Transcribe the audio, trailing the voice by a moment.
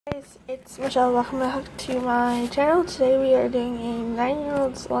Guys, it's Michelle. Welcome back to my channel. Today we are doing a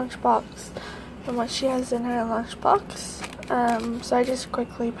 9-year-old's lunchbox and what she has in her lunchbox. So I just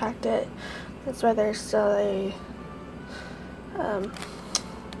quickly packed it. That's why there's still a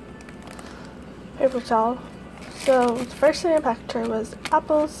paper towel. So the first thing I packed her was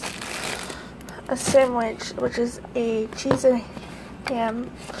apples, a sandwich, which is a cheese and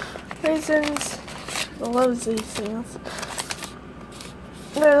ham, raisins. She loves these things.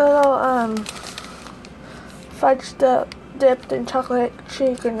 They're little fudge dipped in chocolate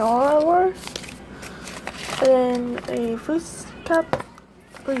cheese granola bars. And then a fruit cup,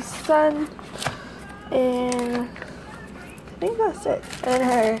 a sun, and I think that's it. And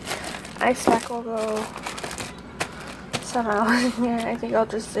her ice pack will go somehow in here. I think I'll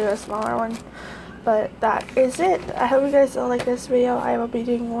just do a smaller one. But that is it. I hope you guys will like this video. I will be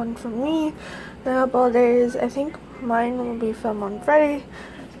doing one for me in a couple of days. I think mine will be filmed on Friday.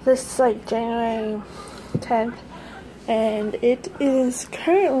 This is like January 10th. And it is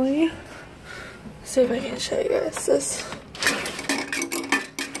currently, let's see if I can show you guys this.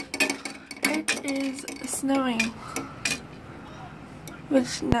 It is snowing.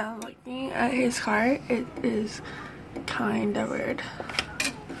 Which now looking at his car, it is kind of weird.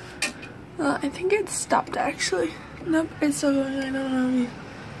 I think it stopped actually. Nope, it's still going. I don't know if you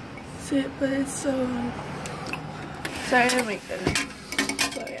see it, but it's still going. Sorry to make this.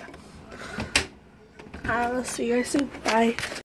 So yeah. I will see you guys soon. Bye.